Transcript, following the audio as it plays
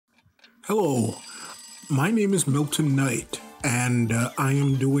Hello, my name is Milton Knight, and I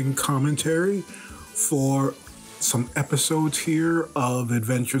am doing commentary for some episodes here of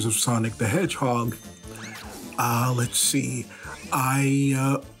Adventures of Sonic the Hedgehog. Let's see.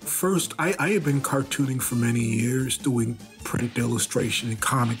 I have been cartooning for many years, doing print illustration and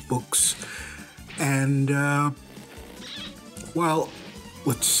comic books, and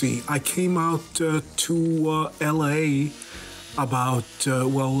let's see. I came out to LA about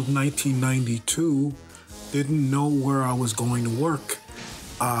 1992. Didn't know where I was going to work,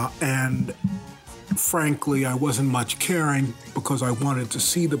 and frankly, I wasn't much caring because I wanted to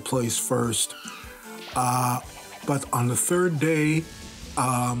see the place first. But on the third day,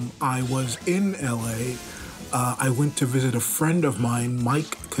 I was in LA. I went to visit a friend of mine,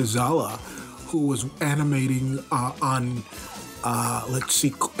 Mike Kazala, who was animating on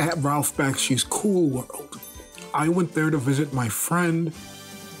at Ralph Bakshi's Cool World. I went there to visit my friend.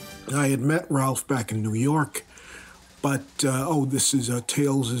 I had met Ralph back in New York, but this is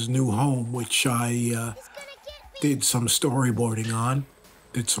Tails' new home, which I did some storyboarding on,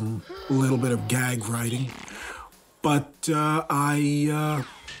 did some little bit of gag writing. But I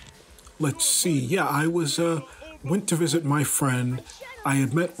went to visit my friend. I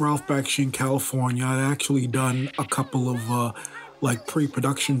had met Ralph Bakshi in California. I'd actually done a couple of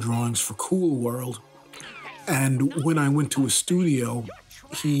pre-production drawings for Cool World. And when I went to his studio,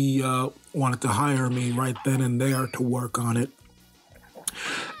 he wanted to hire me right then and there to work on it.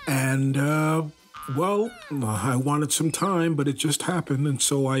 And, I wanted some time, but it just happened, and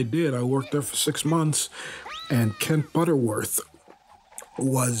so I did. I worked there for 6 months, and Kent Butterworth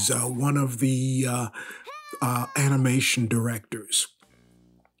was one of the animation directors.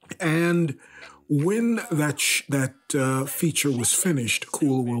 And when that feature was finished,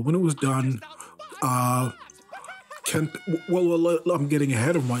 Cool World, when it was done, I'm getting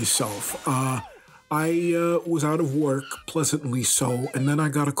ahead of myself. I was out of work, pleasantly so, and then I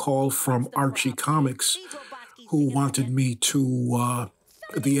got a call from Archie Comics, who wanted me to,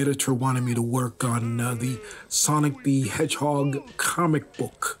 the editor wanted me to work on the Sonic the Hedgehog comic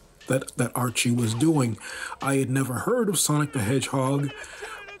book that Archie was doing. I had never heard of Sonic the Hedgehog,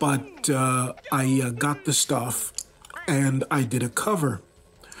 but I got the stuff, and I did a cover.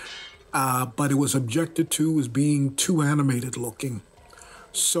 But it was objected to as being too animated looking.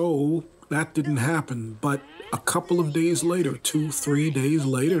 So that didn't happen. But a couple of days later, 2-3 days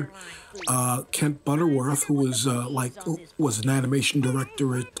later, Kent Butterworth, who was an animation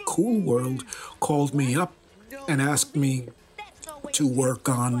director at Cool World, called me up and asked me to work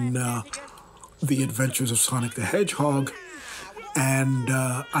on The Adventures of Sonic the Hedgehog. And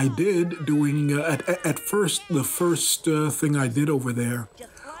I did, doing, at first, the first thing I did over there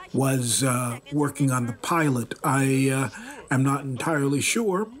was working on the pilot. I am not entirely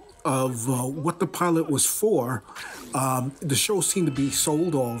sure of what the pilot was for. The show seemed to be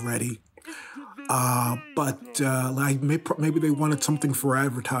sold already, but maybe they wanted something for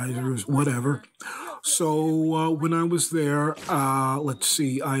advertisers, whatever. So when I was there, I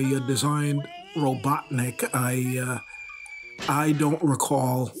designed Zoobotnik. I don't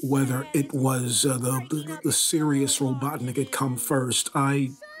recall whether it was the serious Zoobotnik had come first.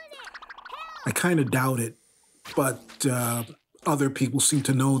 I kind of doubt it, but other people seem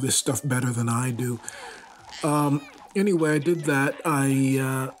to know this stuff better than I do. Anyway, I did that.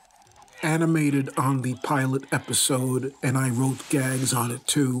 I animated on the pilot episode, and I wrote gags on it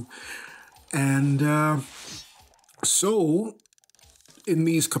too. And so, in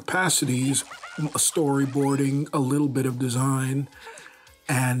these capacities, storyboarding, a little bit of design,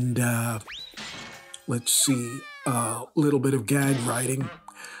 and a little bit of gag writing,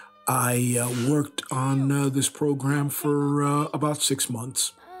 I worked on this program for about 6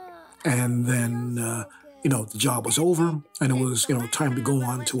 months. And then, the job was over, and it was, time to go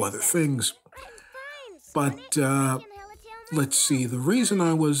on to other things. But the reason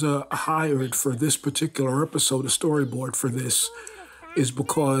I was hired for this particular episode, a storyboard for this, is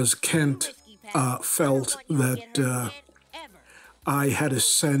because Kent felt that I had a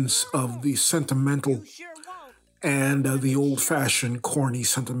sense of the sentimental and the old-fashioned, corny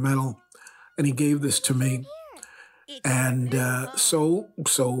sentimental, and he gave this to me, and so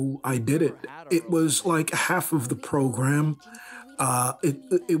I did it. It was like half of the program.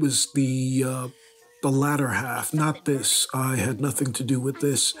 It was the latter half, not this. I had nothing to do with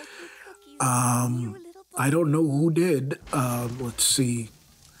this. I don't know who did.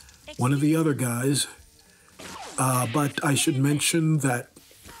 One of the other guys. But I should mention that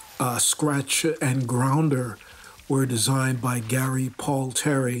Scratch and Grounder were designed by Gary Paul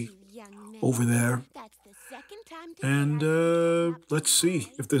Terry over there. And let's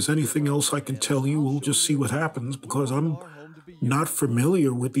see. If there's anything else I can tell you, we'll just see what happens because I'm not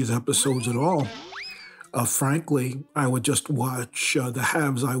familiar with these episodes at all. Frankly, I would just watch the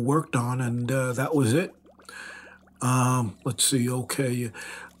halves I worked on, and that was it. Let's see. Okay,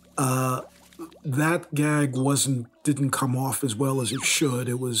 that gag didn't come off as well as it should.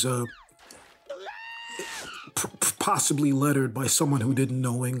 It was possibly lettered by someone who didn't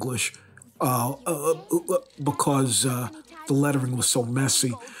know English because the lettering was so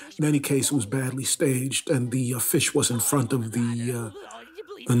messy. In any case, it was badly staged, and the fish was in front of the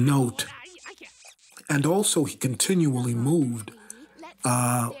note. And also, he continually moved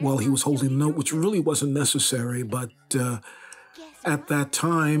while he was holding the note, which really wasn't necessary. But at that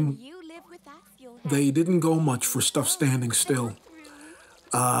time, they didn't go much for stuff standing still.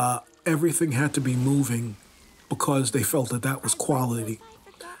 Everything had to be moving because they felt that that was quality.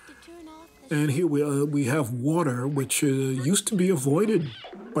 And here we have water, which used to be avoided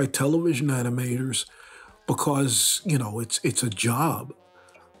by television animators because, you know, it's a job.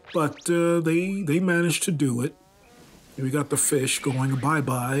 But they managed to do it. We got the fish going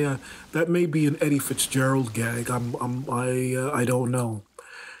bye-bye. That may be an Eddie Fitzgerald gag. I don't know.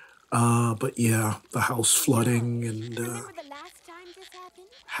 But yeah, the house flooding and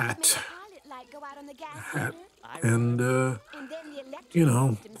hat, and you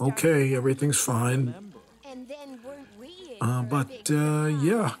know, okay, everything's fine. But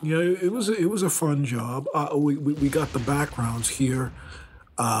yeah, it was a fun job. We got the backgrounds here.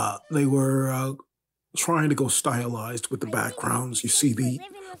 They were trying to go stylized with the backgrounds. You see the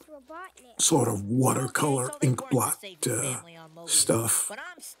sort of watercolor ink blot stuff.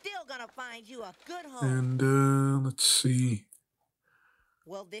 And let's see.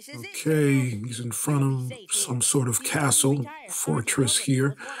 Okay, he's in front of some sort of castle, fortress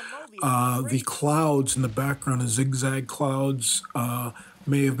here. The clouds in the background, the zigzag clouds,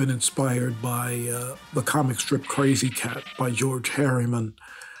 may have been inspired by the comic strip Crazy Cat by George Harriman.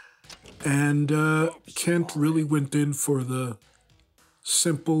 And Kent really went in for the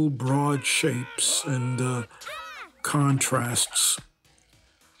simple, broad shapes and contrasts.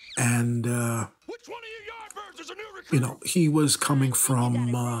 And, you know, he was coming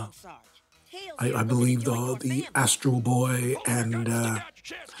from, I believe, the Astro Boy and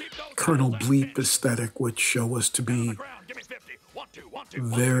Colonel Bleep aesthetic, which was to be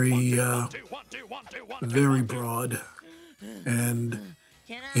very, very broad and,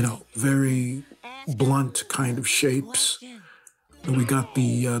 you know, very blunt kind of shapes. And we got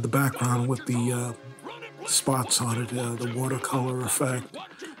the background with the spots on it, the watercolor effect.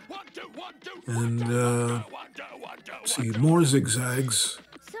 And see, more zigzags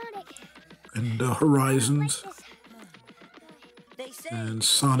and horizons. And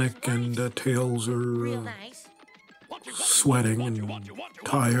Sonic and Tails are sweating and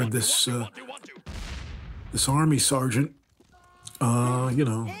tired. This army sergeant, you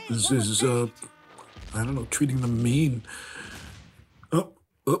know, is I don't know, treating them mean. Oh,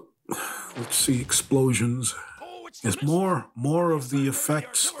 let's see, explosions. There's more of the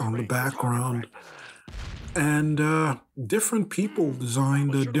effects on the background. And different people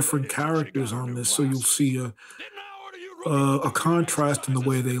designed different characters on this, so you'll see a contrast in the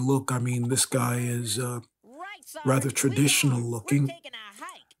way they look. I mean, this guy is rather traditional looking,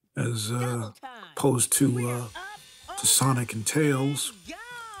 as opposed to Sonic and Tails.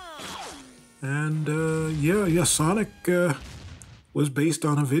 And yeah, Sonic was based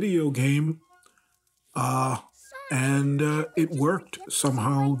on a video game, and it worked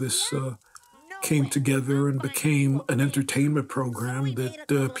somehow. This came together and became an entertainment program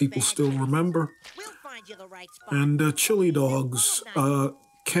that people still remember. And Chili Dogs,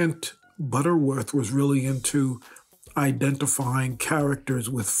 Kent Butterworth was really into identifying characters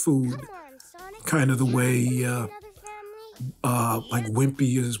with food, kind of the way like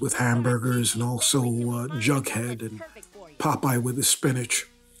Wimpy is with hamburgers, and also Jughead and Popeye with his spinach.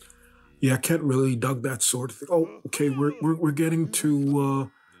 Yeah, Kent really dug that sort of thing. Oh, okay, we're getting to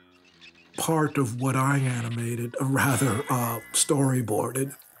part of what I animated, or rather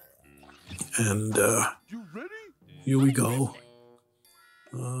storyboarded. And here we go.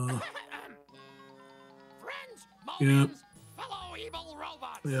 Yep,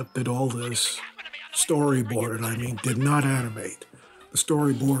 did all this. Storyboarded, I mean, did not animate. The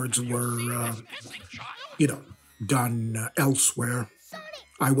storyboards were, you know, done elsewhere.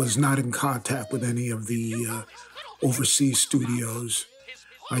 I was not in contact with any of the overseas studios.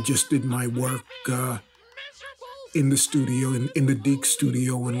 I just did my work in the studio, in the Deke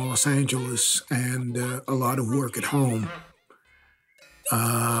studio in Los Angeles, and a lot of work at home.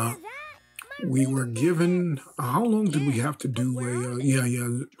 we were given, how long did we have to do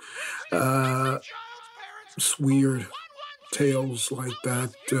it's weird tales like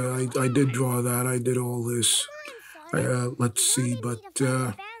that. I did draw that. I did all this. Let's see, but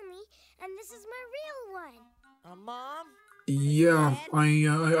yeah,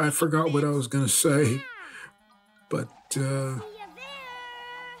 I forgot what I was gonna say, but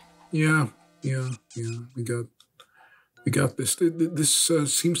yeah, we got this. This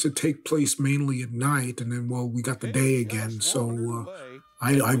seems to take place mainly at night, and then we got the day again. So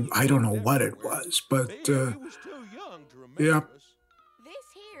I don't know what it was, but yeah,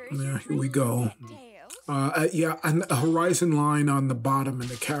 here we go. Yeah, and a horizon line on the bottom and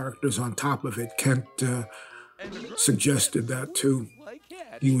the characters on top of it. Kent suggested that too.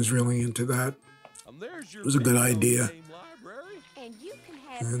 He was really into that. It was a good idea.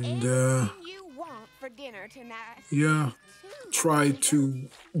 And yeah, try to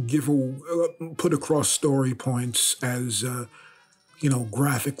put across story points as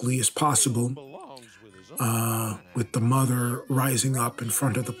graphically as possible. With the mother rising up in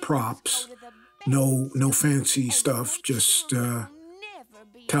front of the props. No fancy stuff, just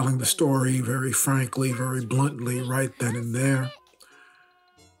telling the story very frankly, very bluntly, right then and there.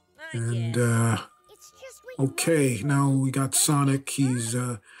 And okay, now we got Sonic. He's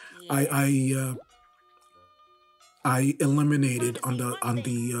I eliminated on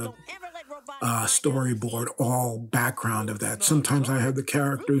the storyboard all background of that. Sometimes I have the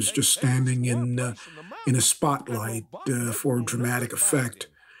characters just standing in a spotlight for dramatic effect.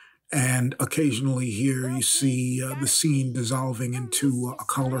 And occasionally here you see the scene dissolving into a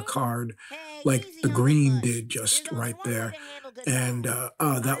color card like the green did just right there. And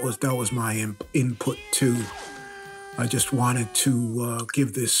that was my input too. I just wanted to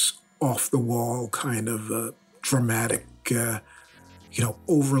give this off-the-wall kind of dramatic,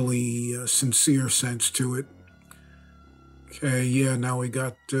 overly sincere sense to it. Okay, yeah, now we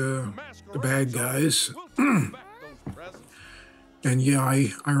got the bad guys. And yeah,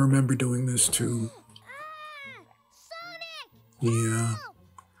 I remember doing this too. Yeah.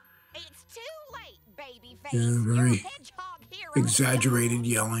 Yeah, very exaggerated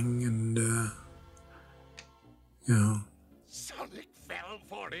yelling and,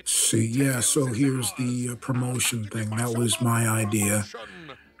 See, yeah, so here's the promotion thing. That was my idea.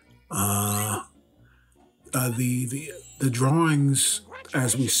 The drawings,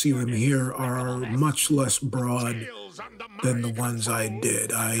 as we see them here, are much less broad than the ones I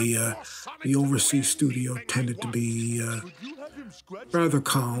did. The overseas studio tended to be rather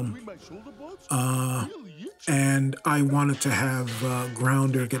calm, and I wanted to have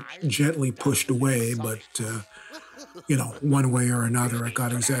Grounder get gently pushed away, but one way or another, it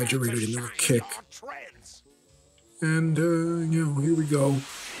got exaggerated into a kick. And here we go,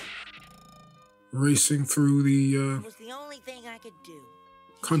 racing through the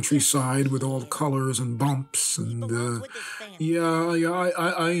countryside with all the colors and bumps, and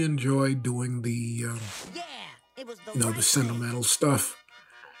I enjoyed doing the the sentimental stuff,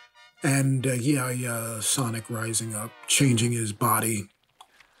 and Sonic rising up, changing his body.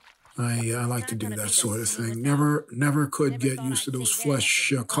 I like to do that sort of thing. Never could get used to those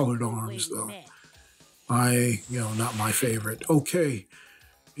flesh colored arms though. Not my favorite. Okay,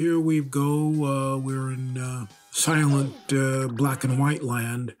 here we go. We're in silent black and white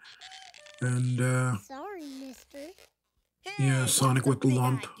land, and sorry, mister. yeah, Sonic with the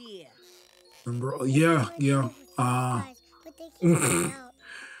lump. Remember? Yeah.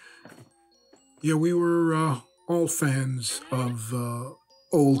 Yeah, we were all fans of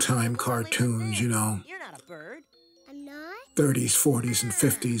old-time cartoons, You're not a bird. I'm not? 30s, 40s, and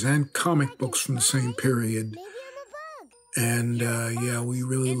 50s, and comic books from the same period. Maybe I'm a bug. And we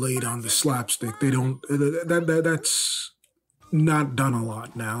really laid on the slapstick. They don't. That's not done a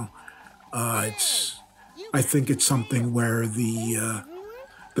lot now. I think it's something where the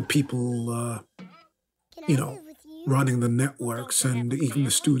people, running the networks and even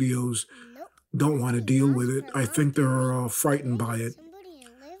the studios don't want to deal with it. I think they're frightened by it.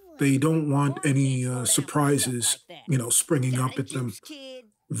 They don't want any surprises, springing up at them.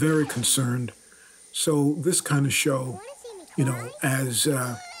 Very concerned. So this kind of show, as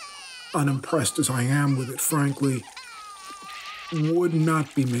unimpressed as I am with it, frankly, would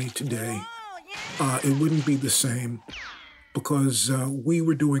not be made today. It wouldn't be the same because we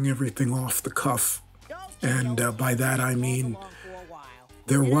were doing everything off the cuff. And by that I mean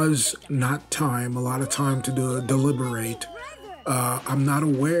there was not a lot of time to deliberate. I'm not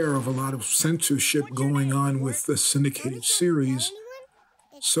aware of a lot of censorship going on with the syndicated series.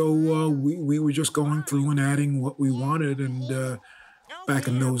 So we were just going through and adding what we wanted, and back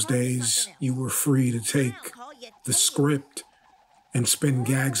in those days, you were free to take the script and spin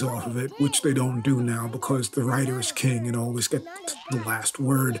gags off of it, which they don't do now because the writer is king and always get the last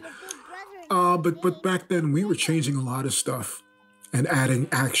word. But back then, we were changing a lot of stuff and adding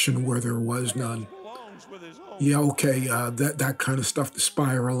action where there was none. Yeah, okay, that kind of stuff, the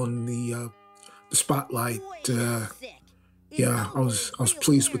spiral and the spotlight. Yeah, I was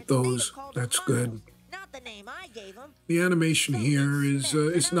pleased with those. That's good. The animation here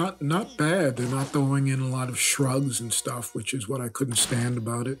is not bad. They're not throwing in a lot of shrugs and stuff, which is what I couldn't stand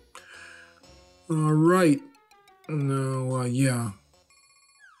about it. All right, no, yeah,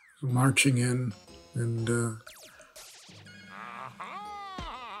 marching in and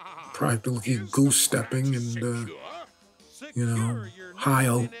practically goose stepping and you know,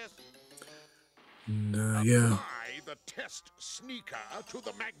 Heil. And yeah. The test sneaker to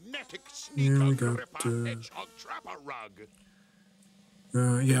the magnetic Yeah, we got Hedgehog trapper rug.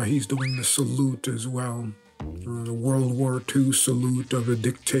 Yeah, he's doing the salute as well. The World War II salute of a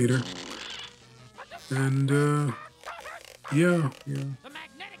dictator. And yeah.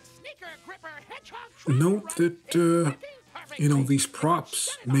 Note that you know, these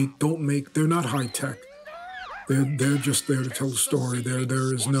props they're not high tech. They're just there to tell the story.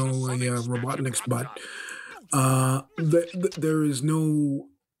 There is no Robotnik's butt. There is no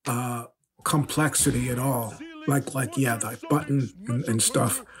complexity at all. Like that button and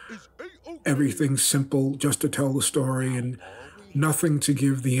stuff. Everything's simple, just to tell the story, and nothing to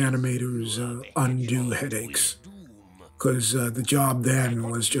give the animators undue headaches. Because the job then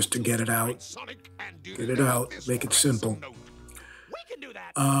was just to get it out, make it simple.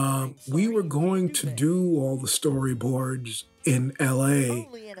 We were going to do all the storyboards in LA,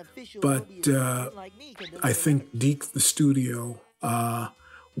 but I think Deke the studio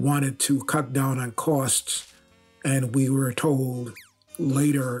wanted to cut down on costs, and we were told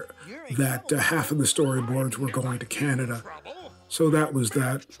later that half of the storyboards were going to Canada. So that was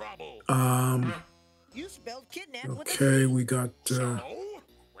that. Okay, we got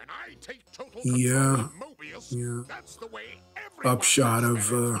yeah. Upshot of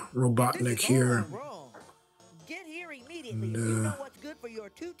Robotnik here. And,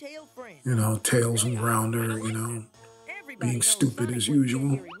 you know, Tails and Grounder, you know, being stupid as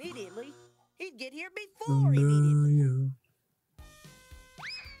usual. And,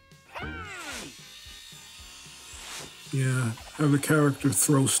 yeah. Yeah, have a character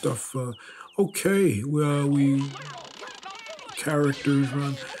throw stuff. Okay, well, characters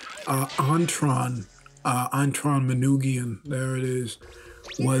run. Antron Manugian, there it is,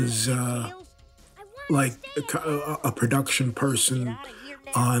 was like a production person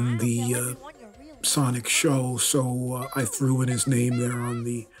on the Sonic show, so I threw in his name there on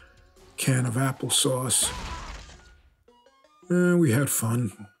the can of applesauce. We had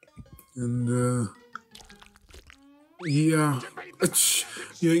fun, and yeah,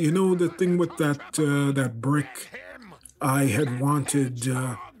 you know, the thing with that brick, I had wanted.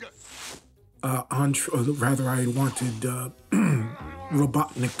 I wanted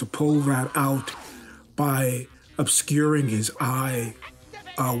Robotnik to pull that out by obscuring his eye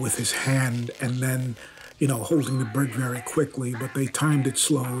with his hand and then, you know, holding the brick very quickly, but they timed it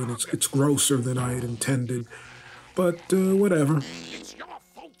slow and it's grosser than I had intended. But whatever.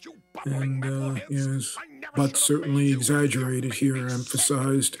 And yes, but certainly exaggerated here,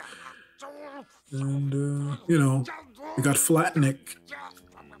 emphasized. And, you know, we got Flatnik.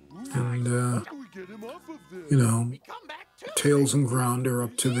 And, you know, Tails and Grounder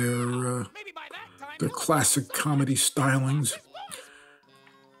up to their classic comedy stylings.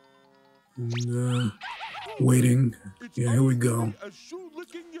 And, waiting. Yeah, here we go.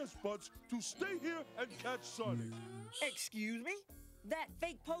 Excuse me? That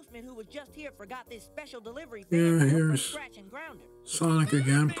fake postman who was just here forgot this special delivery. Yeah, here's Sonic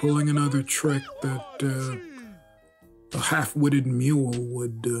again, pulling another trick that, a half-witted mule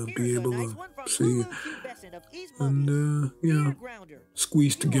would be able to see. And, yeah,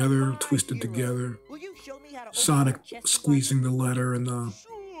 squeezed together, twisted together. Sonic squeezing the letter and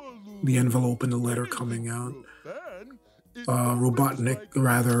the envelope and the letter coming out. Robotnik,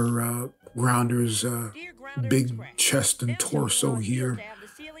 rather, Grounder's big chest and torso here.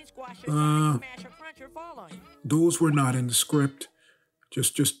 Those were not in the script.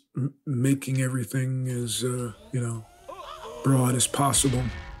 Just making everything as, you know, broad as possible.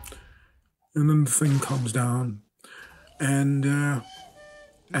 And then the thing comes down. And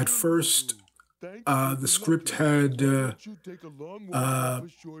at first, the script had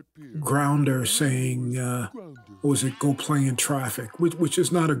Grounder saying, what was it, go play in traffic, which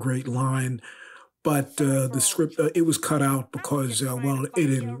is not a great line. but the script it was cut out because well,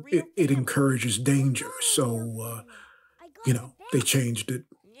 it encourages danger, so you know, they changed it.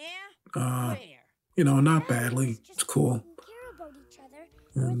 You know, not badly. It's cool.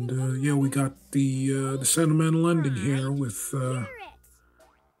 And yeah, we got the sentimental ending here with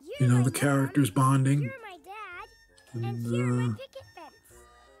you know, the characters bonding. And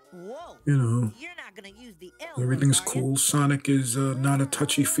you know, everything's cool. Sonic is not a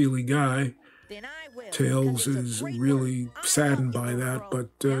touchy-feely guy. Tails is really saddened by that, but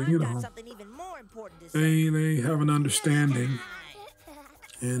you know, they have an understanding.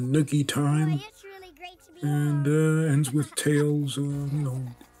 And noogie time, and ends with Tails, you know,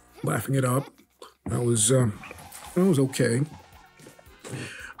 laughing it up. That was okay.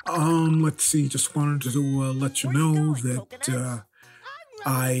 Let's see. Just wanted to let you know that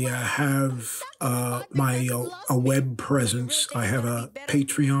I have my a web presence. I have a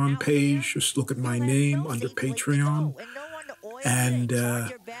Patreon page. Just look at my name under Patreon, and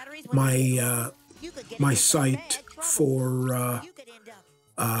my site for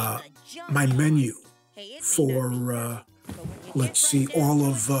my menu for let's see, all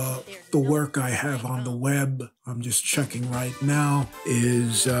of the work I have on the web. I'm just checking right now.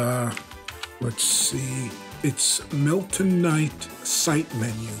 Is let's see. It's Milton Knight site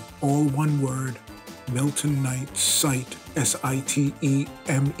menu, all one word, Milton Knight site,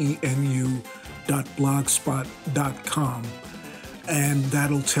 SITEMENU.blogspot.com. And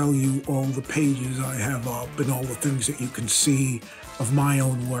that'll tell you all the pages I have up and all the things that you can see of my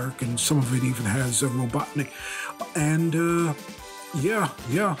own work, and some of it even has Zoobotnik. And yeah,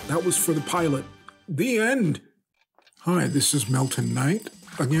 that was for the pilot. The end. Hi, this is Milton Knight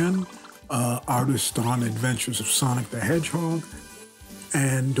again. Artist on Adventures of Sonic the Hedgehog,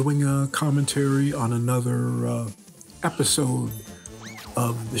 and doing a commentary on another episode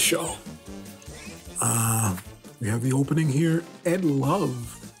of the show. We have the opening here. Ed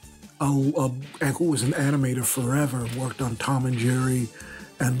Love, who was an animator forever, worked on Tom and Jerry,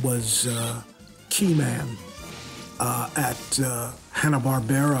 and was Keyman at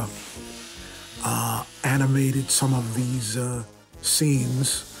Hanna-Barbera, animated some of these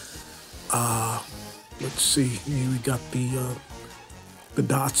scenes. Let's see, we got the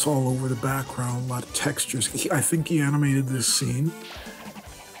dots all over the background, a lot of textures. I think he animated this scene.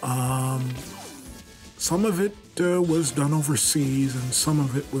 Some of it was done overseas, and some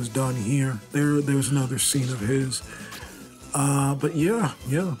of it was done here. There's another scene of his. But yeah,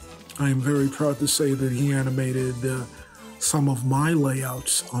 I am very proud to say that he animated some of my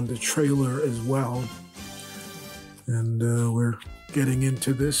layouts on the trailer as well. And we're getting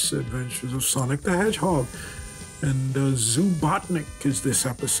into this Adventures of Sonic the Hedgehog. And Zoobotnik is this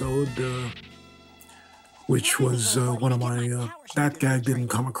episode, which was one of my... that gag didn't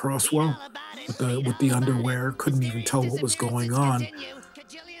come across well with the underwear. Couldn't even tell what was going on,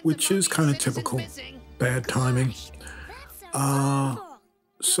 which is kind of typical. Bad timing.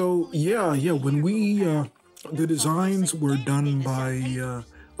 So, yeah, when we... the designs were done by...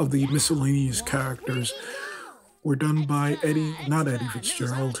 of the miscellaneous characters... were done by not Eddie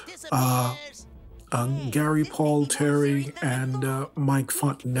Fitzgerald, Gary Paul Terry and Mike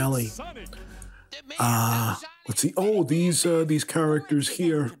Fontanelli. Let's see. Oh, these characters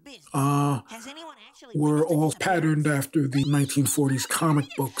here were all patterned after the 1940s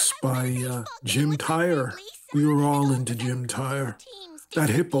comic books by Jim Tyre. We were all into Jim Tyre. That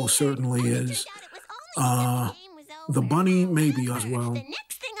hippo certainly is. The bunny maybe as well.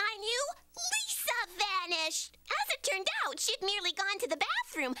 She'd merely gone to the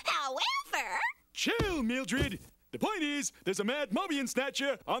bathroom. However... Chill, Mildred. The point is, there's a mad Mobian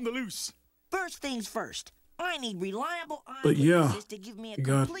snatcher on the loose. First things first. I need reliable but yeah, eyewitnesses to give me a you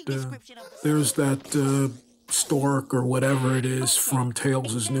got, complete description of the there's that stork or whatever it is from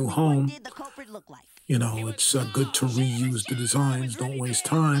Tails' new home. What did the culprit look like? You know, it's good to reuse the designs. Don't waste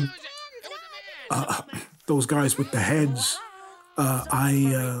time. Those guys with the heads,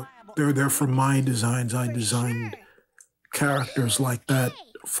 they're from my designs. I designed characters like that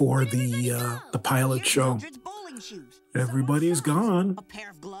for the pilot show. Everybody's gone. A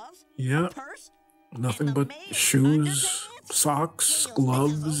pair of gloves? Yeah. A purse? Nothing but shoes, socks,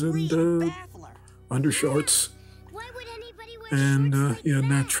 gloves, and undershorts. And yeah,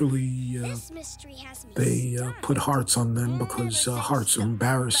 naturally they put hearts on them because hearts are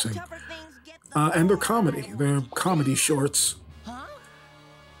embarrassing. And they're comedy. They're comedy shorts. Huh?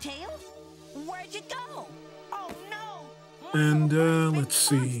 Tails? Where'd you go? Oh no! And let's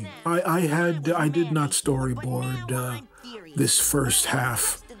see. I did not storyboard this first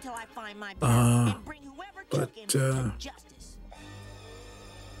half.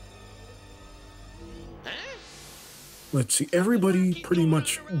 let's see, everybody pretty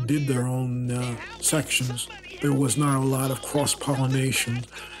much did their own sections. There was not a lot of cross-pollination.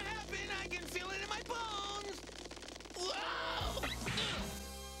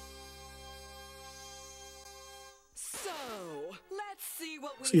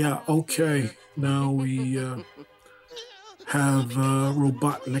 So yeah, okay. Now we have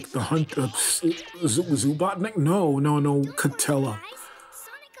Robotnik, the hunter. Zoobotnik? No, Catella.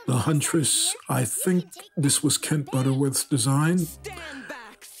 The huntress. I think this was Kent Butterworth's design.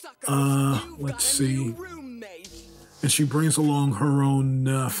 Let's see. And she brings along her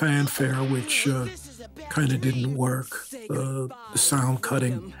own fanfare, which kind of didn't work. The sound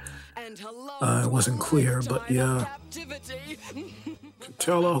cutting wasn't clear, but yeah.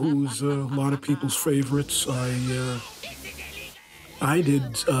 Catella, who's a lot of people's favorites. I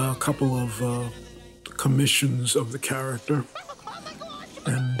did a couple of commissions of the character,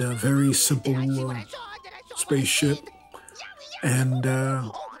 and a very simple spaceship. And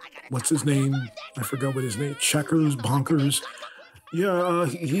what's his name? I forgot what his name. Checkers, Bonkers. Yeah,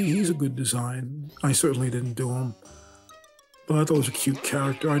 he's a good design. I certainly didn't do him, but I thought it was a cute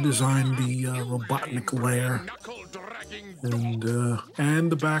character. I designed the Robotnik lair.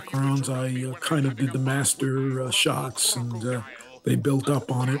 And the backgrounds, I kind of did the master shots, and they built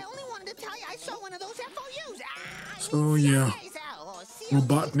up on it. So yeah,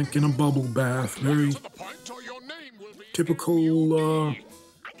 Robotnik in a bubble bath. Very typical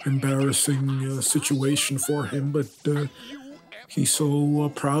embarrassing situation for him, but he's so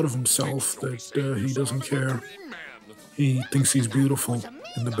proud of himself that he doesn't care. He thinks he's beautiful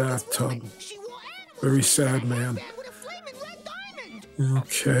in the bathtub. Very sad man.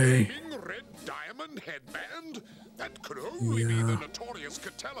 Okay. Red diamond headband? That could only be the notorious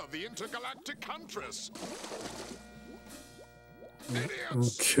Catella, the intergalactic huntress.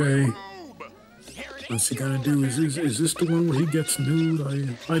 Okay. What's he gonna do? Is this the one where he gets nude?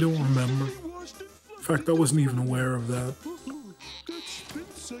 I don't remember. In fact, I wasn't even aware of that.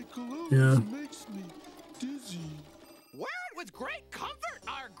 Yeah. Wear it with great comfort,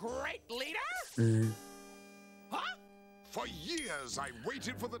 our great leader. Huh? For years, I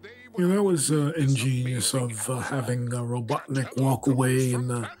waited for the day when that was ingenious of having Robotnik walk away in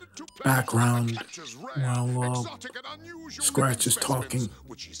the background while Scratch is talking.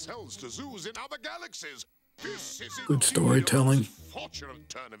 which he sells to zoos in other galaxies. Good storytelling.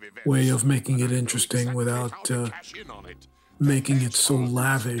 Way of making it interesting without making it so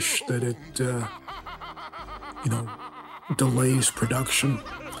lavish that it, delays production.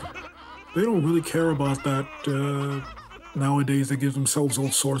 They don't really care about that. Nowadays, they give themselves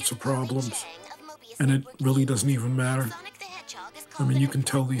all sorts of problems, and it really doesn't even matter. I mean, you can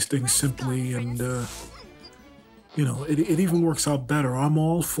tell these things simply, and, it even works out better. I'm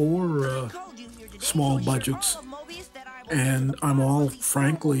all for small budgets, and I'm all,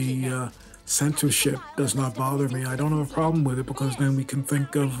 frankly, censorship does not bother me. I don't have a problem with it, because then we can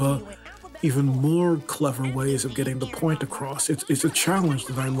think of even more clever ways of getting the point across. It's a challenge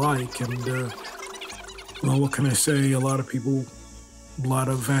that I like, and well, what can I say? A lot of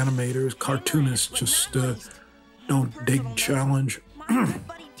animators, cartoonists just don't dig challenge.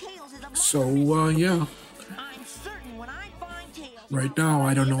 So, yeah. Right now,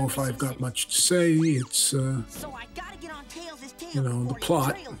 I don't know if I've got much to say. It's, the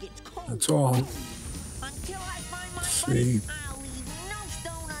plot. That's all. Let's see.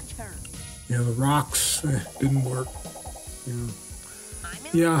 Yeah, the rocks didn't work.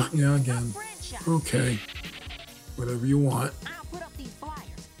 Yeah, again. Okay. Whatever you want. I'll put up these flyers.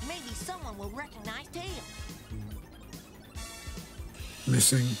 Maybe someone will recognize Tails.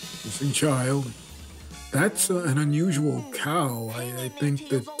 Missing child. That's an unusual cow. I think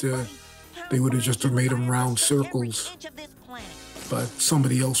that they would have just made them round circles, but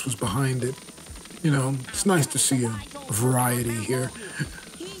somebody else was behind it. It's nice to see a variety here.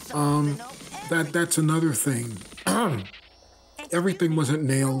 That's another thing. Everything wasn't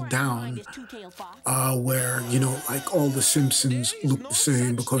nailed down where, like all the Simpsons look the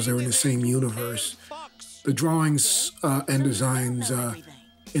same because they're in the same universe. The drawings and designs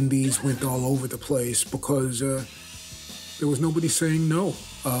in these went all over the place because there was nobody saying no.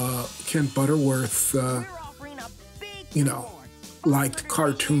 Kent Butterworth, liked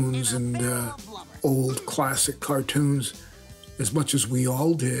cartoons and old classic cartoons as much as we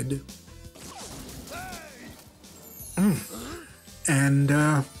all did. And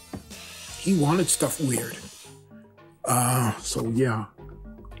he wanted stuff weird. So yeah.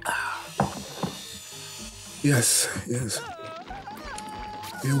 Yes.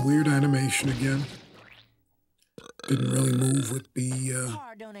 Yeah, weird animation again. Didn't really move with the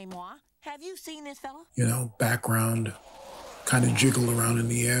Have you seen this fella? You know, background, kind of jiggle around in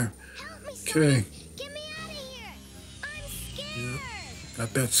the air. Help me, Okay. Get me out of here. I'm scared. Yeah.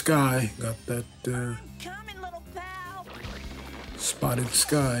 Got that sky. Got that Coming, little pal. spotted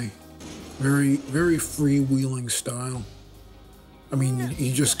sky. Very, very freewheeling style. I mean,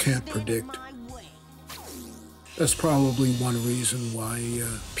 you just can't predict. That's probably one reason why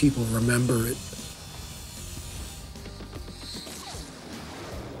people remember it.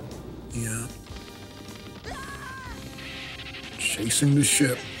 Yeah. Chasing the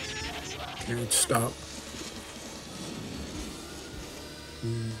ship. Can't stop.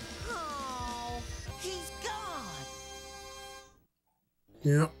 Oh, he's gone.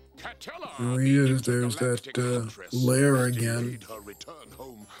 Yeah. There he is. There's that lair again.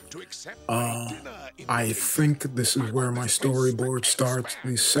 I think this is where my storyboard starts,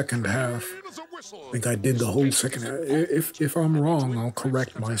 the second half. I think I did the whole second half. If I'm wrong, I'll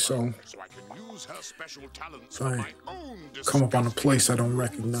correct myself. If I come up on a place I don't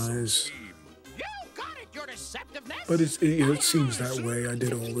recognize. But it seems that way. I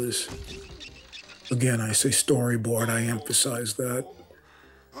did all this. Again, I say storyboard. I emphasize that.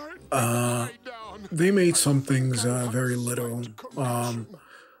 They made some things very literal.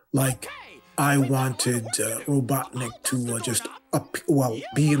 Like, I wanted Zoobotnik to just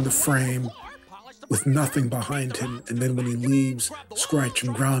be in the frame with nothing behind him, and then when he leaves, Scratch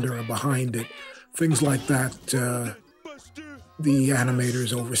and Grounder are behind it. Things like that. The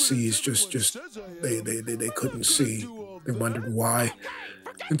animators overseas just they couldn't see. They wondered why,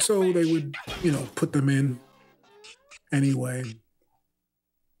 and so they would put them in anyway.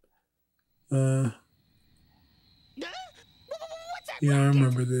 Yeah, I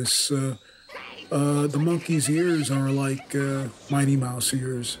remember this. The monkey's ears are like Mighty Mouse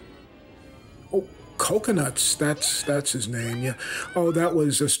ears. Oh, Coconuts, that's his name, yeah. Oh, that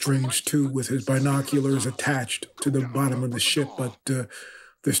was strange too, with his binoculars attached to the bottom of the ship, but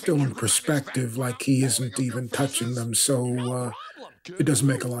they're still in perspective, like he isn't even touching them, so it doesn't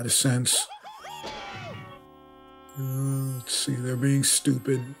make a lot of sense. Let's see, they're being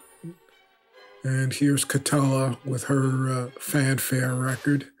stupid. And here's Catella with her fanfare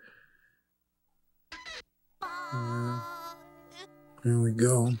record. There we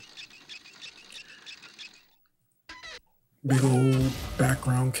go. Big old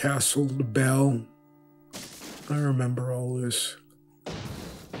background castle, the bell. I remember all this.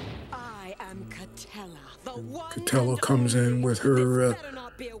 I am Catella, the one Catella comes in with her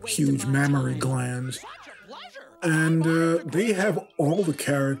huge mammary glands. And they have all the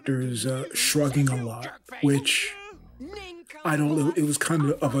characters shrugging a lot, which I don't know, it was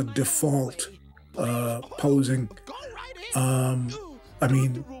kind of a default posing. I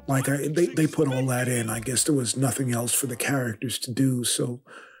mean, like they put all that in. I guess there was nothing else for the characters to do, so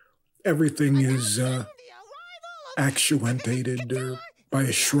everything is accentuated by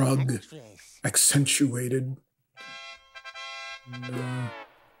a shrug, accentuated.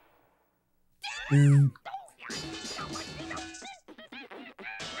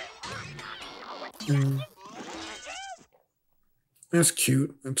 That's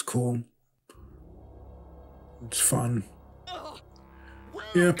cute. That's cool. It's fun.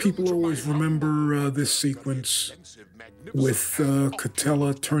 Yeah, people always remember this sequence with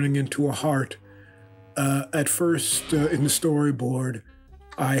Catella turning into a heart. At first, in the storyboard,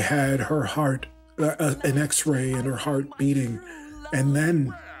 I had her heart, an X-ray and her heart beating, and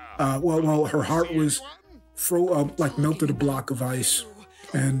then, her heart was like melted a block of ice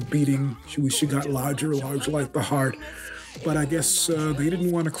and beating. She got larger like the heart. But I guess they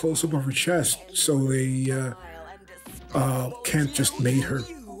didn't want a close-up of her chest, so they can't just made her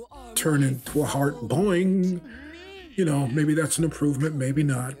turn into a heart. Boing! You know, maybe that's an improvement, maybe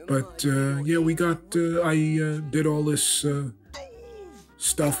not. But yeah, we got, I did all this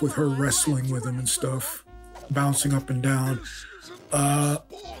stuff with her wrestling with him and stuff, bouncing up and down.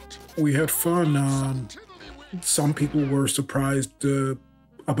 We had fun. Some people were surprised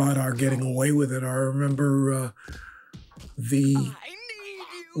about our getting away with it. I remember the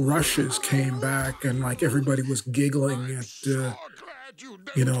rushes came back and like everybody was giggling at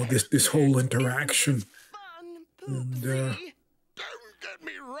this whole interaction. And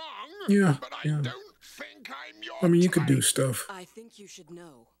yeah. I mean, you could do stuff. I think you should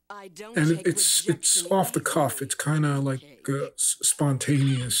know. I don't and it's off the cuff. It's kind of like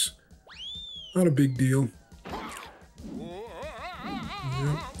spontaneous. Not a big deal.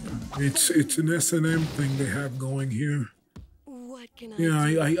 Yeah. It's an S&M thing they have going here. Yeah,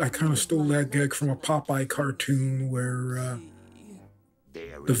 I kind of stole that gag from a Popeye cartoon where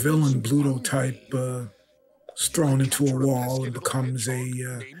the villain Bluto type is thrown into a wall and becomes a,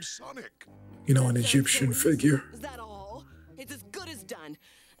 named Sonic. an Egyptian figure. Is that all? It's as good as done.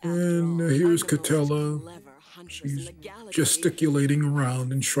 And here's Catella. She's gesticulating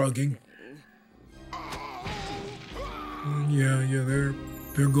around and shrugging. And yeah,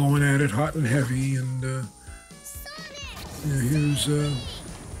 they're going at it hot and heavy. And here's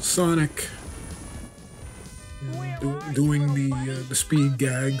Sonic doing the speed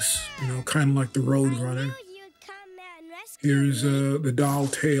gags, kind of like the Roadrunner. Here's the doll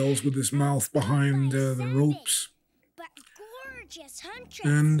Tails with his mouth behind the ropes.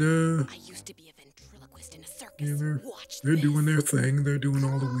 And I used to be a ventriloquist in a circus. yeah, Watch they're this. doing their thing. They're doing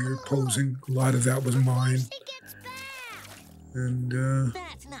all the weird posing. A lot of that was mine. And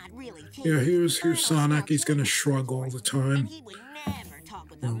That's not really yeah, here's Sonic. He's gonna shrug all the time. He would never talk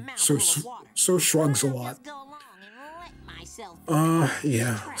with a mouth So full of water. so shrugs a lot. Just go along and let myself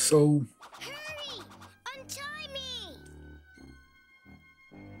Yeah. So Hurry! Untie me!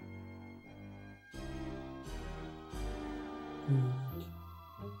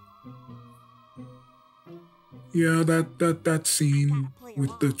 yeah, that scene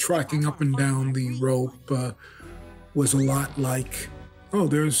with the tracking up and down the rope was a lot like. Oh,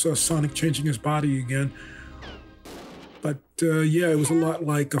 there's Sonic changing his body again. But yeah, it was a lot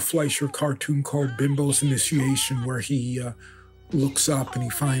like a Fleischer cartoon called Bimbo's Initiation, where he looks up and he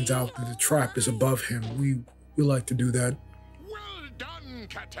finds out that the trap is above him. We like to do that. Well done,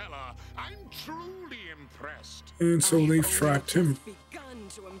 Catella. I'm truly impressed. And so they've trapped him. begun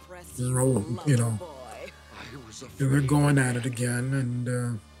to impress They're all, boy. I was Yeah, they're going at it again,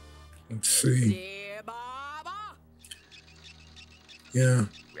 and let's see. Dear Baba. Yeah. Well,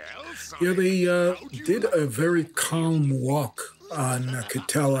 Yeah, Sonic, they how'd you did a very calm walk on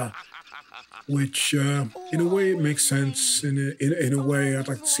Catella, which, in a way, it makes sense. In a way, I'd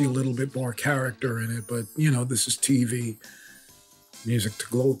like to see a little bit more character in it, but, this is TV. Music to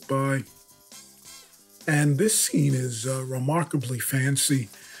gloat by. And this scene is remarkably fancy.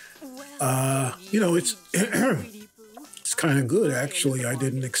 It's it's kind of good, actually. I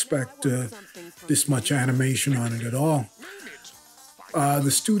didn't expect this much animation on it at all.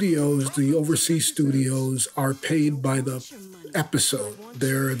 The studios, the overseas studios, are paid by the episode.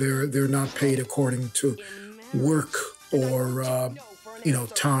 They're not paid according to work or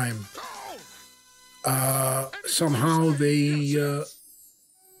time. Somehow they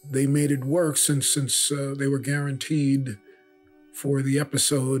made it work since they were guaranteed for the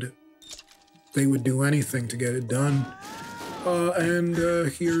episode. They would do anything to get it done. And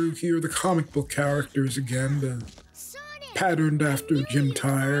here are the comic book characters again, patterned after Jim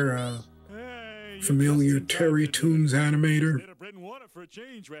Tyre, familiar Terry Toons animator,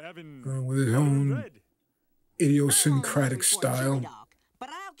 with his own idiosyncratic style. But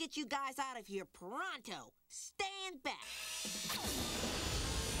I'll get you guys out of here pronto. Stand back.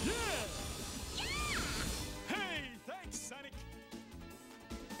 Yeah! Hey, thanks, Sonic.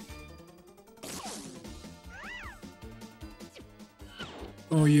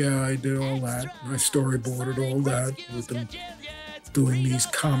 Oh yeah, I did all that. I storyboarded all that with them doing these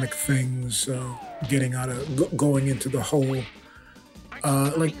comic things, going into the hole.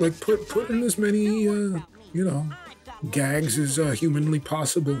 Putting as many, gags as humanly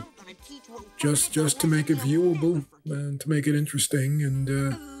possible, just to make it viewable and to make it interesting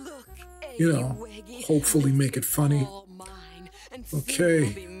and, hopefully make it funny.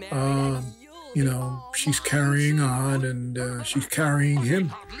 Okay, she's carrying on and she's carrying him,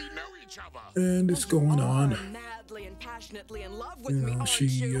 hardly know each other. and it's going on. Madly and passionately in love with me,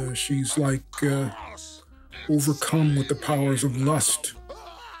 aren't She's like overcome with the powers of lust,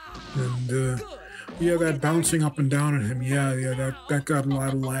 and yeah, that bouncing up and down at him, that got a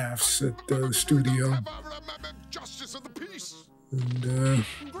lot of laughs at the studio. Justice of the peace. And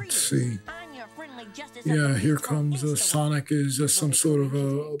let's see, I'm your friendly justice. yeah, here comes Sonic is some sort of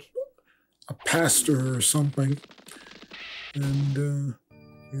a pastor or something, and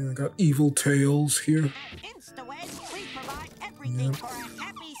I got evil Tails here. InstaWed, we provide everything for a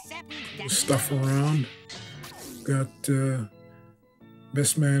happy, sappy Stuff around. Got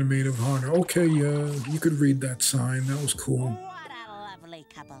Best Man Made of Honor. Okay, you could read that sign. That was cool. What a lovely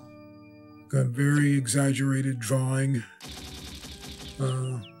couple. Got very exaggerated drawing.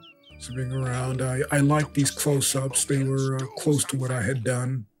 Zipping around. I like these close-ups. They were close to what I had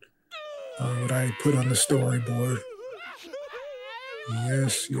done. What I put on the storyboard.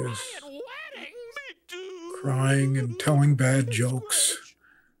 Yes. Crying and telling bad jokes.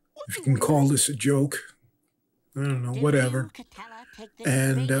 If you can call this a joke. I don't know, whatever.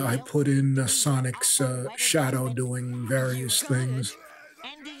 And I put in Sonic's shadow doing various things.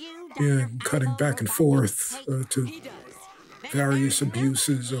 And do you, yeah, cutting back and forth to various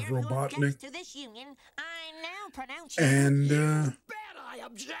abuses of Robotnik. And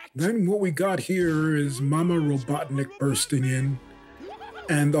then what we got here is Mama Robotnik bursting in,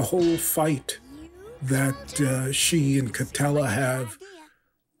 and the whole fight that she and Catella have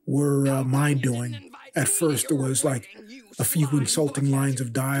were my doing. At first, there was like a few insulting lines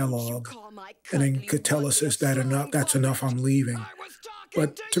of dialogue, and then Catella says, that's enough, I'm leaving.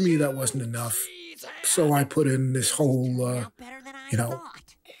 But to me, that wasn't enough. So I put in this whole,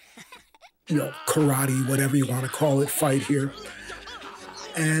 karate, whatever you want to call it, fight here.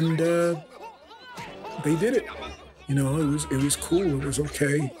 And they did it. You know, it was cool. It was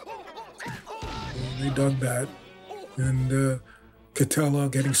okay. And they dug that. And Catella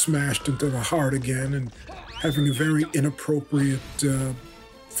getting smashed into the heart again and having a very inappropriate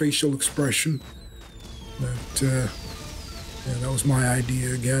facial expression. That was my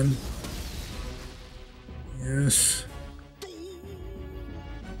idea again. Yes.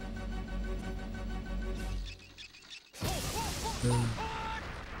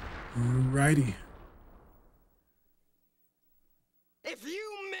 Alrighty. If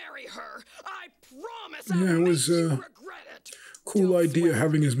you marry her, I promise it was a cool idea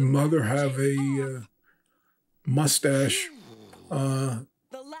having his mother have a mustache.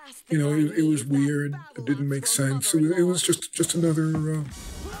 It was weird. It didn't make sense. It was just another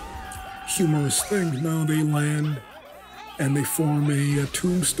humorous thing. Now they land and they form a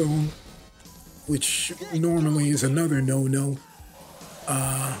tombstone, which normally is another no-no.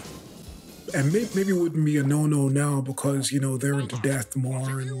 And maybe it wouldn't be a no-no now because, they're into death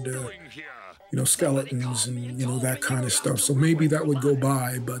more and, skeletons and, that kind of stuff. So maybe that would go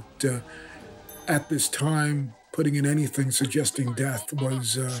by. But at this time, putting in anything suggesting death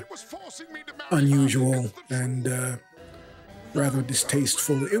was unusual and rather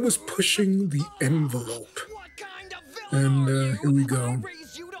distasteful. It was pushing the envelope. And here we go.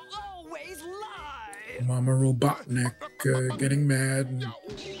 Mama Robotnik getting mad and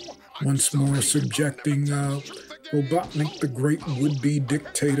once more subjecting Robotnik, the great would-be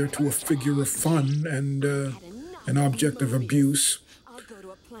dictator, to a figure of fun and an object of abuse.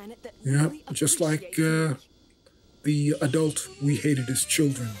 Yeah, just like the adult we hated as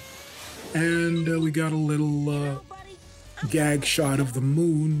children. And we got a little gag shot of the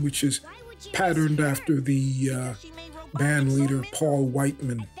moon, which is patterned after the band leader Paul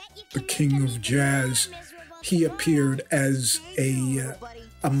Whiteman, the king of jazz. He appeared as a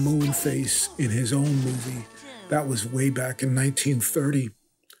moon face in his own movie. That was way back in 1930.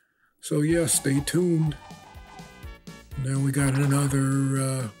 So yeah, stay tuned. Now we got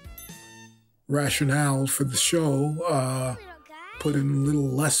another rationale for the show. Put in a little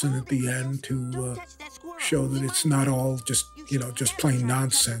lesson at the end to show that it's not all just plain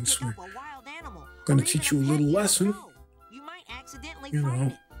nonsense. We're going to teach you a little lesson.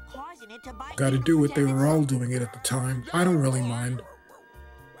 Got to do it. They were all doing it at the time. I don't really mind.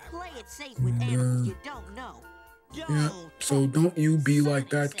 Yeah, so don't you be like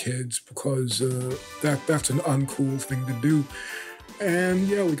that, kids, because that's an uncool thing to do. And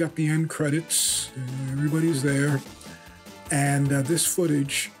yeah, we got the end credits. Everybody's there. And this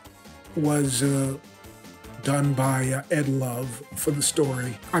footage was done by Ed Love for the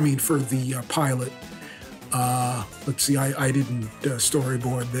story. For the pilot. Let's see, I didn't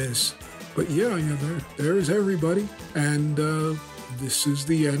storyboard this. But yeah, there's everybody. And this is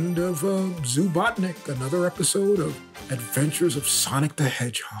the end of Zoobotnik, another episode of Adventures of Sonic the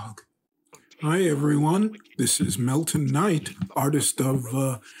Hedgehog. Hi, everyone. This is Milton Knight, artist of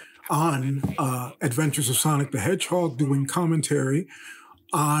Adventures of Sonic the Hedgehog, doing commentary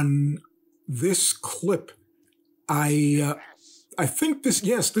on this clip. I think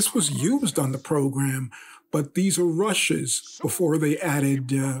this was used on the program, but these are rushes before they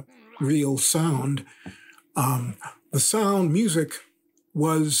added real sound. The sound music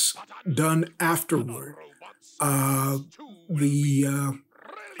was done afterward. The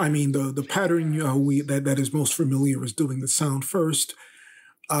pattern that is most familiar is doing the sound first.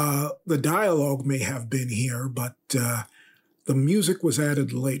 The dialogue may have been here, but the music was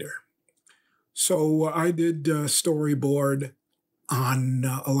added later. So I did storyboard on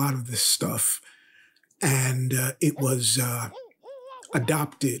a lot of this stuff, and it was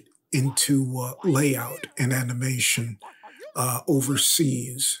adopted into layout and animation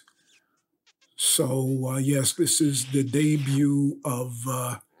overseas. So yes, this is the debut of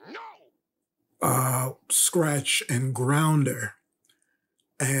Scratch and Grounder.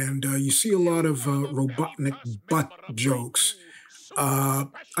 And you see a lot of Robotnik butt jokes.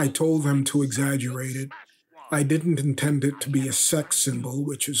 I told them to exaggerate it. I didn't intend it to be a sex symbol,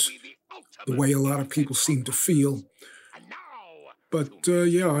 which is the way a lot of people seem to feel. But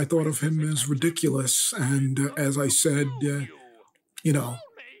yeah, I thought of him as ridiculous. And as I said, you know,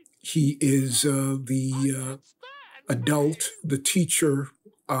 he is the adult, the teacher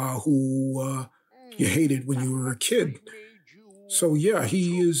who you hated when you were a kid. So yeah,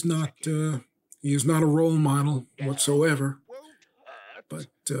 he is not a role model whatsoever. But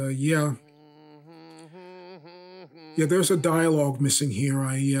yeah, there's a dialogue missing here.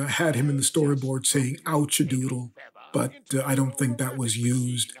 I had him in the storyboard saying "ouch-a-doodle," but I don't think that was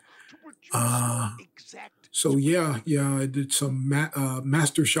used. So yeah, I did some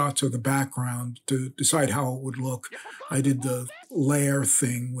master shots of the background to decide how it would look. I did the layer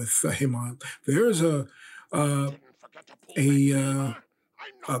thing with him on. There's a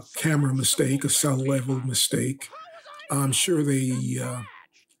camera mistake, a cell level mistake. I'm sure they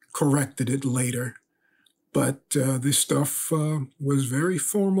corrected it later, but this stuff was very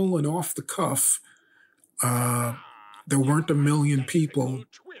formal and off the cuff. There weren't a million people,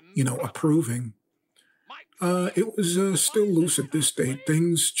 approving. It was still loose at this date.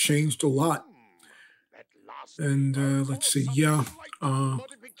 Things changed a lot. And let's see, I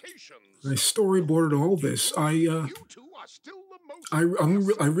storyboarded all this. I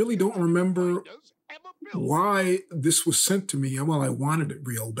really don't remember why this was sent to me. Well, I wanted it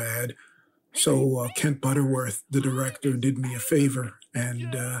real bad. So Kent Butterworth, the director, did me a favor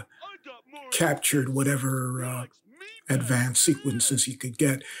and captured whatever advanced sequences he could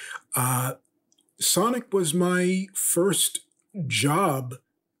get. Sonic was my first job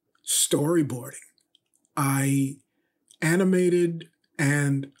storyboarding. I animated,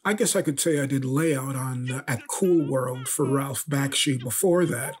 and I guess I could say I did layout on at Cool World for Ralph Bakshi before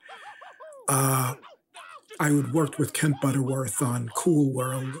that. I would work with Kent Butterworth on Cool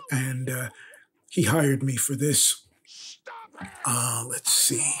World, and he hired me for this. Let's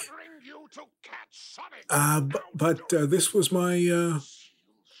see. But this was my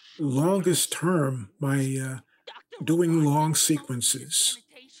longest term, my doing long sequences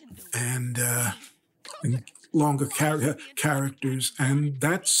and longer characters, and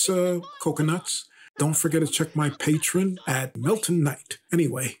that's Coconuts. Don't forget to check my Patreon at Milton Knight.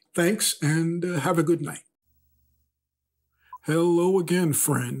 Anyway, thanks, and have a good night. Hello again,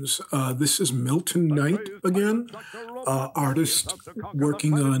 friends. This is Milton Knight again, artist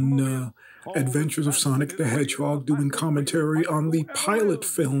working on Adventures of Sonic the Hedgehog, doing commentary on the pilot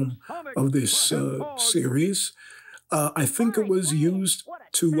film of this series. I think it was used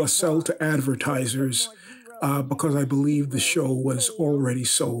to sell to advertisers because I believe the show was already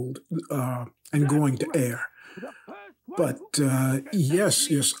sold and going to air. But yes,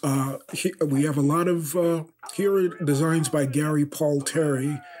 we have a lot of, here are designs by Gary Paul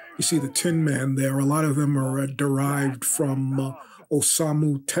Terry. You see the Tin Man there. A lot of them are derived from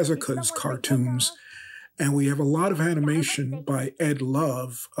Osamu Tezuka's cartoons. And we have a lot of animation by Ed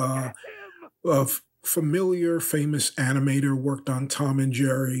Love, of familiar, famous animator, worked on Tom and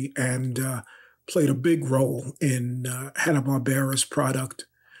Jerry, and played a big role in Hanna-Barbera's product.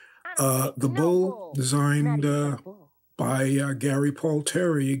 The Bull, designed by Gary Paul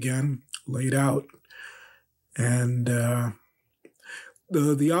Terry again, laid out. And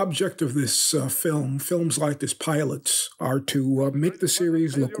the object of this films like this, pilots, are to make the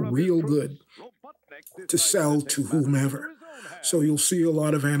series look real good, to sell to whomever. So you'll see a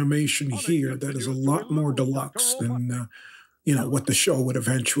lot of animation here that is a lot more deluxe than, what the show would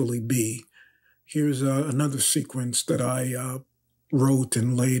eventually be. Here's another sequence that I wrote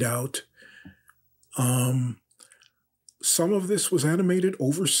and laid out. Some of this was animated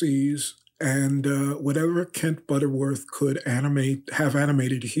overseas, and whatever Kent Butterworth could have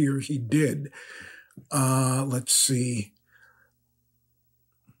animated here, he did. Let's see.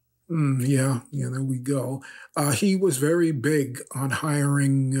 There we go. He was very big on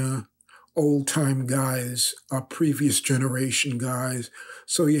hiring old-time guys, previous generation guys.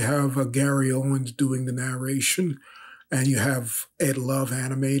 So you have Gary Owens doing the narration, and you have Ed Love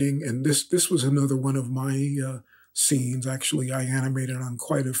animating. And this was another one of my scenes. Actually, I animated on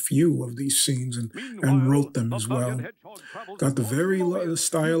quite a few of these scenes and wrote them as well. Got the very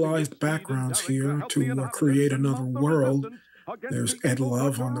stylized backgrounds here to create another world. There's Ed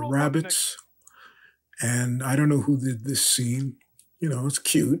Love on the rabbits. And I don't know who did this scene. It's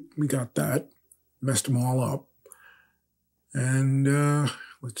cute. We got that. Messed them all up. And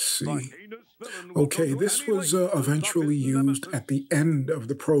let's see. Okay, this was eventually used at the end of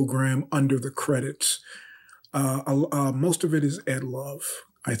the program under the credits. Most of it is Ed Love,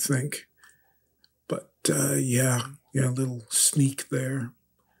 I think. But a little sneak there.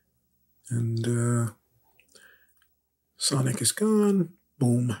 And Sonic is gone.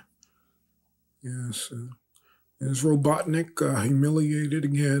 Boom. Yes. There's Robotnik, humiliated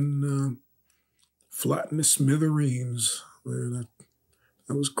again. Flattened to smithereens. That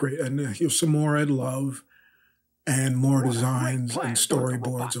was great. And here's some more Ed Love. And more designs and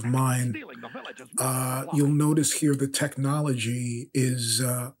storyboards of mine. You'll notice here the technology is,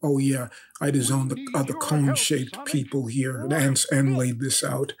 oh yeah, I designed the cone-shaped people here and laid this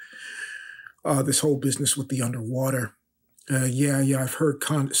out. This whole business with the underwater. Yeah, I've heard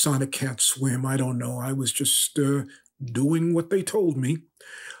Sonic can't swim. I don't know. I was just doing what they told me.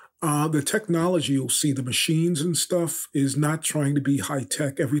 The technology, you'll see, the machines and stuff, is not trying to be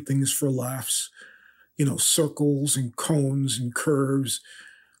high-tech. Everything is for laughs. You know, circles and cones and curves,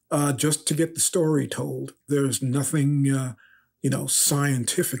 just to get the story told. There's nothing,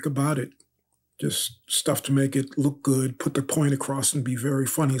 scientific about it. Just stuff to make it look good, put the point across and be very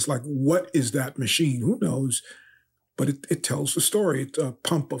funny. It's like, what is that machine? Who knows? But it tells the story. It's a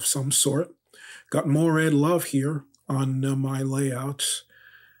pump of some sort. Got more Ed Love here on my layouts.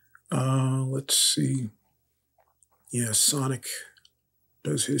 Let's see. Yeah, Sonic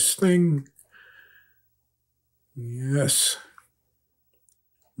does his thing. Yes.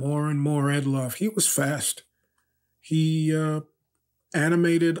 More and more Ed Love. He was fast. He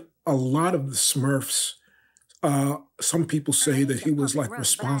animated a lot of the Smurfs. Some people say that he was like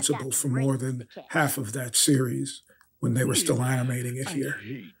responsible for more than half of that series when they were still animating it here.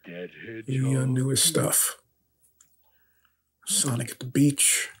 He knew his stuff. Sonic at the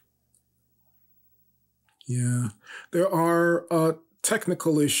beach. Yeah. There are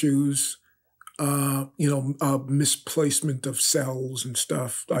technical issues. Misplacement of cells and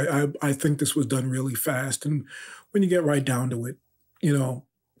stuff. I think this was done really fast. And when you get right down to it,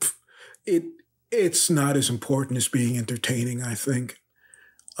 it's not as important as being entertaining, I think.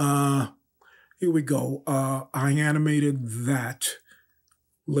 Here we go. I animated that,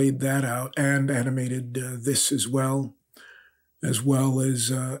 laid that out, and animated this as well as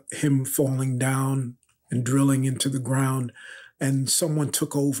him falling down and drilling into the ground. And someone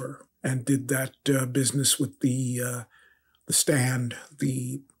took over and did that business with the stand,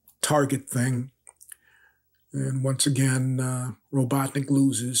 the target thing. And once again, Robotnik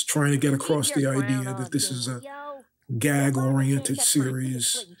loses, trying to get across the idea that this is a gag-oriented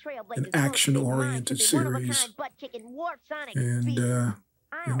series, an action-oriented series, and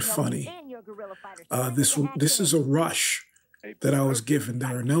funny. This is a rush that I was given.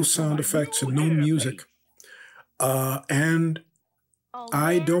 There are no sound effects and no music. And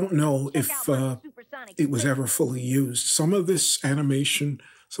I don't know if it was ever fully used. Some of this animation,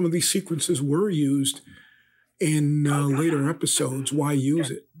 some of these sequences were used in later episodes. Why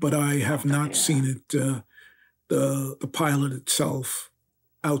use it? But I have not seen it, the pilot itself,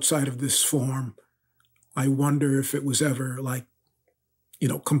 outside of this form. I wonder if it was ever,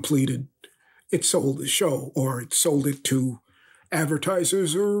 completed. It sold the show, or it sold it to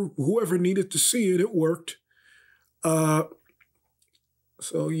advertisers, or whoever needed to see it. It worked.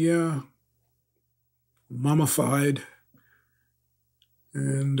 So, yeah, mummified,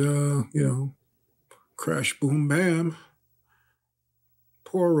 and, crash, boom, bam.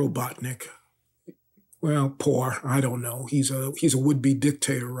 Poor Robotnik. Well, poor, I don't know. He's a would-be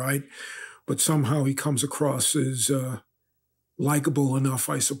dictator, right? But somehow he comes across as likable enough,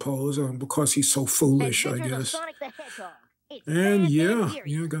 I suppose, because he's so foolish, I guess. And yeah,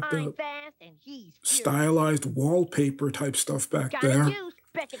 got the stylized wallpaper type stuff back there.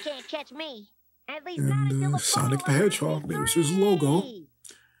 And Sonic the Hedgehog, there's his logo.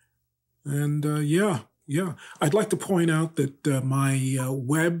 And yeah. I'd like to point out that my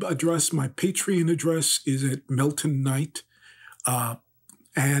web address, my Patreon address is at Milton Knight.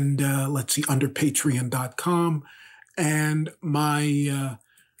 And let's see, under patreon.com. And my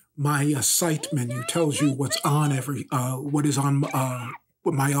site menu tells you what's on what is on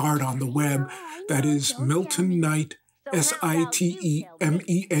my art on the web. That is Milton Knight,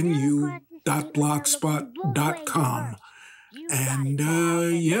 SITEMENU.blogspot.com. And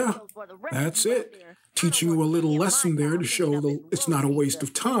yeah, that's it. Teaching you a little lesson there to show it's not a waste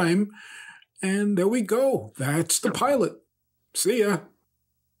of time. And there we go. That's the pilot. See ya.